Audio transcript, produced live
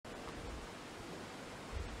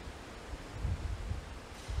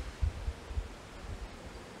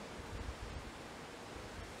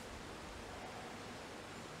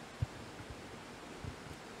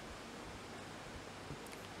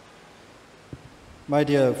My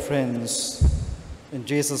dear friends in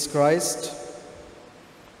Jesus Christ,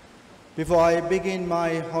 before I begin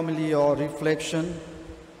my homily or reflection,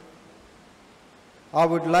 I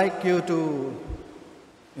would like you to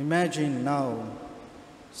imagine now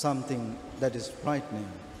something that is frightening.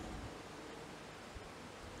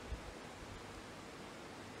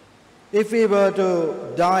 If we were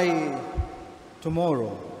to die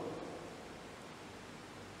tomorrow,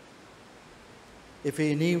 if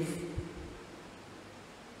we knew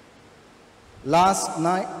last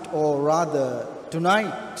night, or rather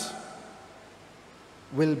tonight,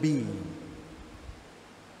 will be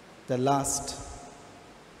the last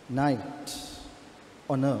night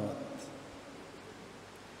on earth,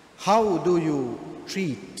 how do you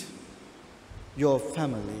treat your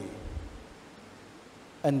family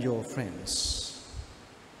and your friends?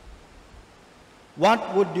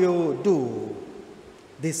 What would you do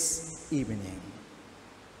this evening?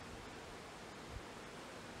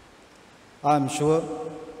 I'm sure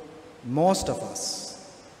most of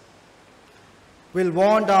us will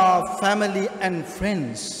want our family and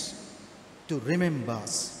friends to remember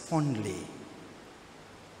us fondly.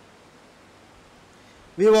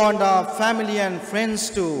 We want our family and friends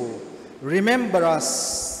to remember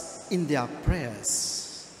us in their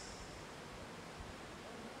prayers,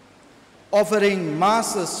 offering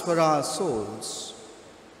masses for our souls,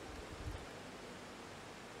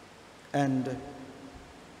 and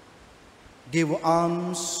give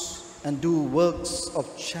alms and do works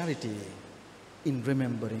of charity in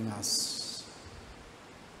remembering us.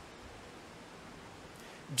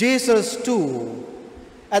 Jesus too,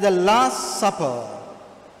 at the Last Supper,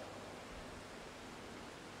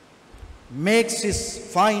 makes his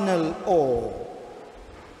final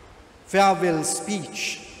farewell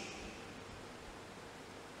speech,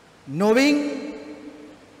 knowing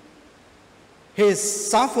his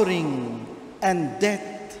suffering and death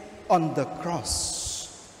on the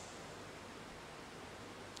cross,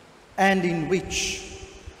 and in which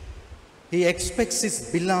he expects his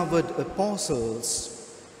beloved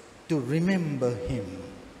apostles to remember him.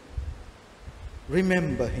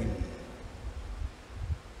 Remember him.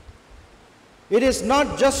 It is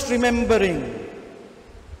not just remembering,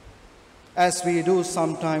 as we do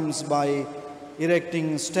sometimes by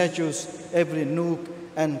erecting statues every nook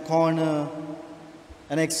and corner,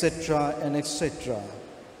 and etc., and etc.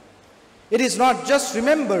 It is not just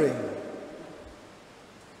remembering.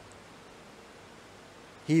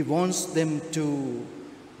 He wants them to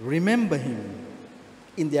remember him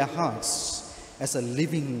in their hearts as a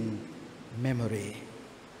living memory.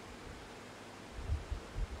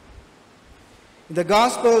 In the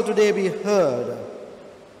Gospel today we heard,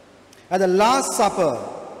 at the Last Supper,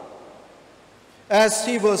 as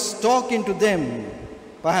he was talking to them,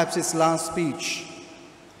 perhaps his last speech,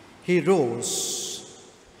 he rose.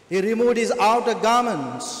 He removed his outer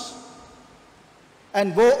garments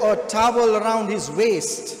and wore a towel around his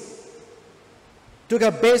waist, took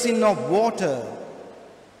a basin of water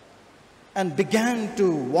and began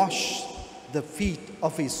to wash the feet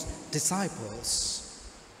of his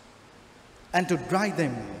disciples and to dry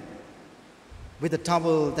them with the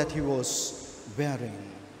towel that he was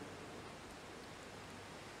wearing.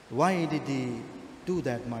 Why did he do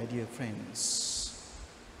that, my dear friends?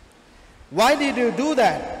 Why did you do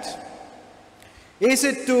that? Is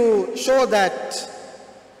it to show that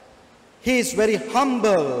he is very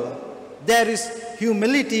humble, there is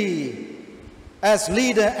humility as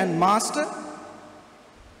leader and master?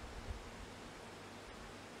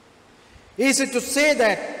 Is it to say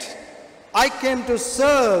that I came to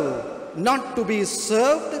serve, not to be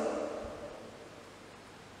served?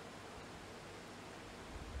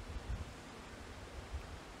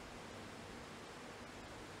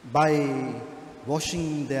 By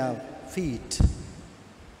washing their feet,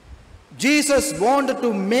 Jesus wanted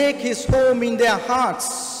to make his home in their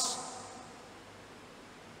hearts,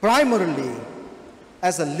 primarily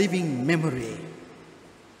as a living memory.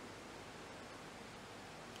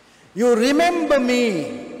 You remember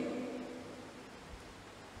me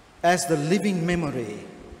as the living memory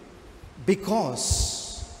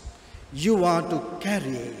because you are to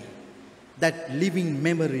carry that living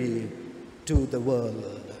memory to the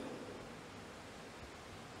world.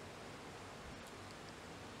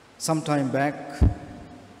 Some time back,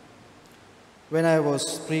 when I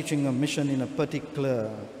was preaching a mission in a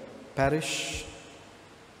particular parish,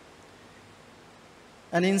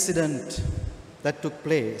 an incident that took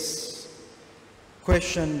place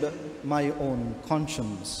questioned my own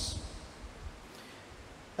conscience.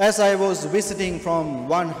 As I was visiting from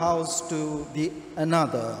one house to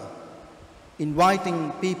another,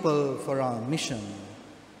 inviting people for our mission,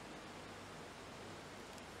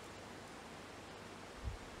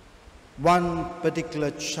 One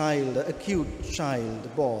particular child, a cute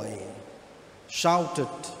child, boy, shouted,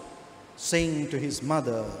 saying to his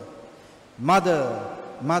mother, "Mother,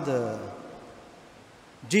 mother,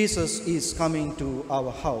 Jesus is coming to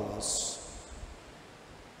our house."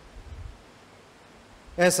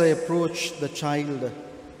 As I approached the child,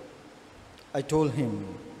 I told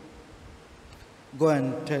him, "Go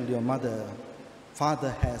and tell your mother,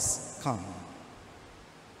 Father has come."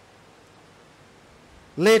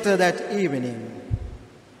 Later that evening,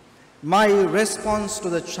 my response to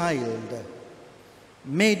the child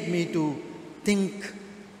made me to think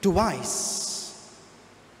twice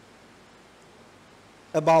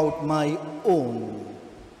about my own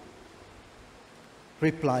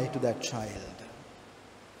reply to that child.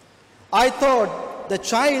 I thought the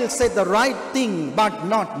child said the right thing, but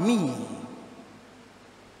not me.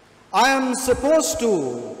 I am supposed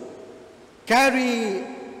to carry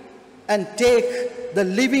and take the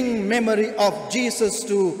living memory of Jesus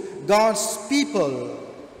to God's people.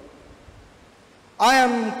 I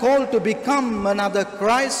am called to become another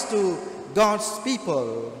Christ to God's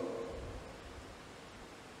people.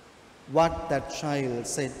 What that child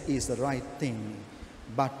said is the right thing,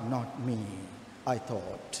 but not me, I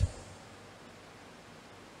thought.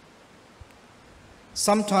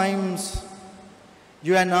 Sometimes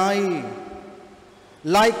you and I,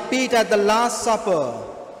 like Peter at the Last Supper,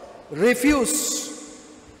 refuse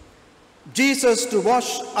Jesus to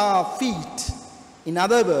wash our feet. In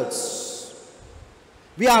other words,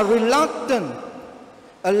 we are reluctant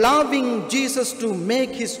allowing Jesus to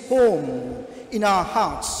make his home in our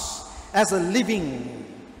hearts as a living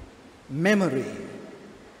memory,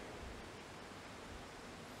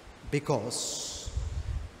 because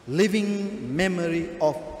living memory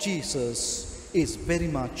of Jesus is very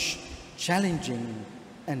much challenging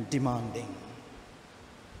and demanding.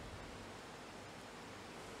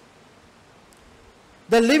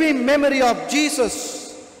 The living memory of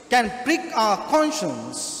Jesus can prick our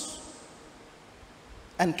conscience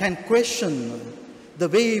and can question the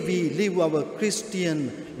way we live our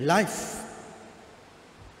Christian life.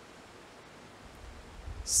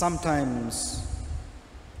 Sometimes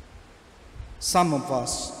some of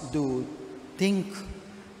us do think,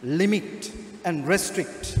 limit, and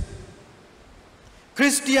restrict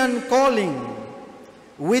Christian calling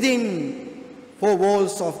within four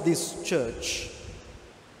walls of this church.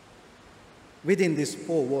 Within these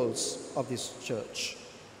four walls of this church,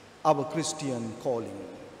 our Christian calling.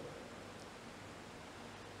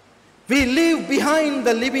 We leave behind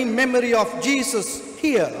the living memory of Jesus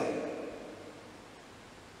here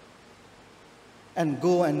and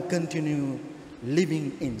go and continue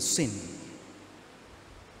living in sin.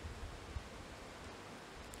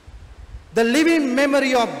 The living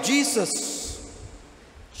memory of Jesus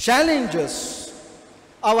challenges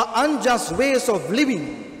our unjust ways of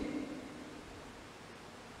living,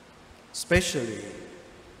 especially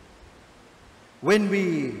when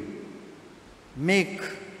we make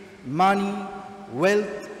money,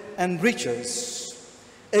 wealth, and riches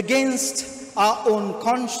against our own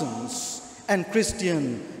conscience and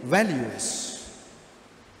Christian values.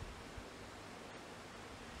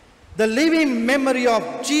 The living memory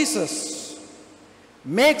of Jesus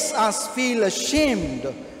makes us feel ashamed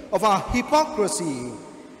of our hypocrisy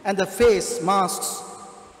and the face masks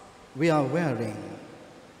we are wearing,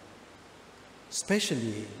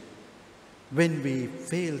 especially when we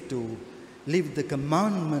fail to live the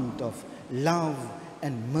commandment of love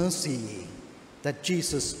and mercy that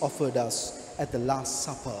Jesus offered us at the Last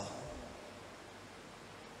Supper.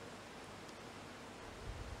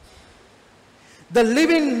 The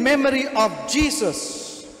living memory of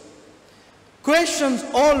Jesus questions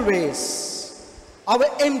always our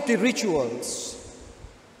empty rituals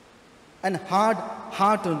and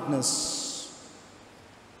hard-heartedness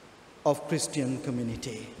of Christian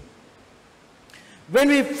community. When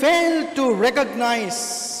we fail to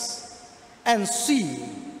recognize and see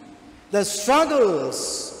the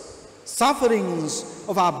struggles, sufferings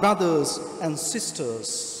of our brothers and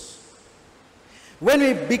sisters, when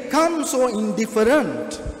we become so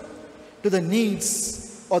indifferent to the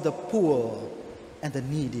needs of the poor and the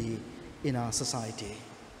needy in our society.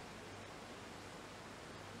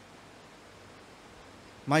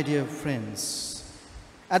 My dear friends,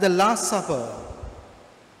 at the Last Supper,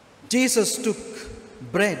 Jesus took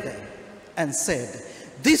bread and said,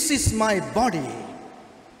 "This is my body."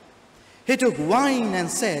 He took wine and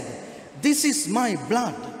said, "This is my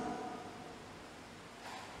blood.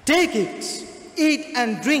 Take it, eat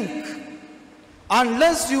and drink.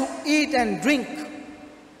 Unless you eat and drink,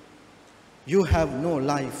 you have no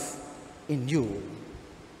life in you."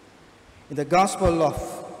 In the Gospel of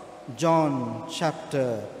John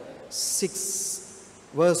chapter 6,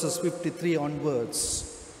 verses 53 onwards,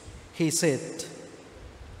 he said,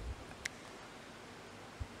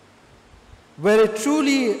 "Very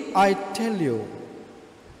truly I tell you,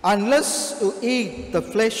 unless you eat the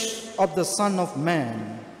flesh of the Son of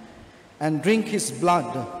Man and drink his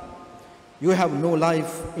blood, you have no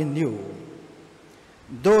life in you.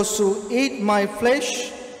 Those who eat my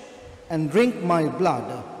flesh and drink my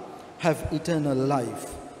blood have eternal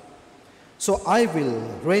life. So I will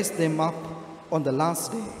raise them up on the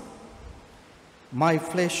last day. My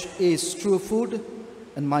flesh is true food,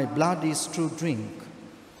 and my blood is true drink.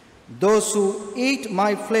 Those who eat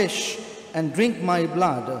my flesh and drink my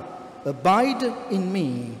blood abide in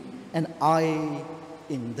me, and I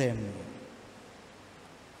in them."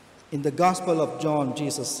 In the Gospel of John,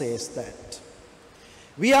 Jesus says that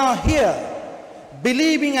we are here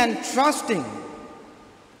believing and trusting.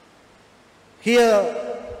 Here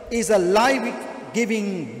is a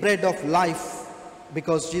life-giving bread of life,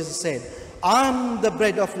 because Jesus said, "I'm the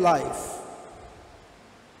bread of life."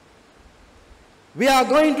 We are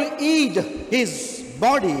going to eat his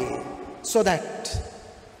body so that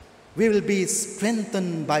we will be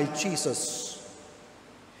strengthened by Jesus.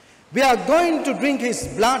 We are going to drink his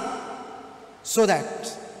blood so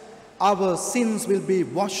that our sins will be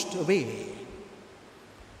washed away,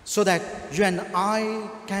 so that you and I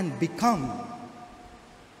can become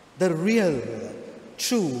the real,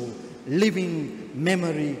 true, living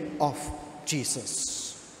memory of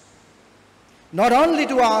Jesus. Not only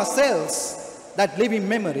to ourselves, that living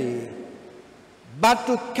memory, but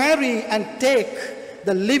to carry and take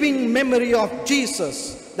the living memory of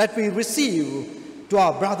Jesus that we receive to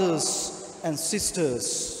our brothers and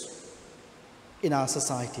sisters in our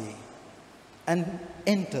society, and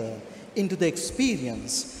enter into the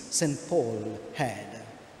experience St. Paul had.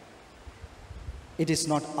 "It is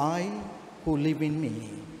not I who live in me,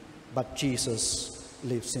 but Jesus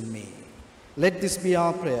lives in me." Let this be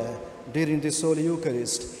our prayer during this Holy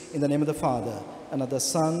Eucharist, in the name of the Father, and of the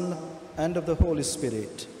Son, and of the Holy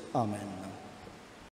Spirit. Amen.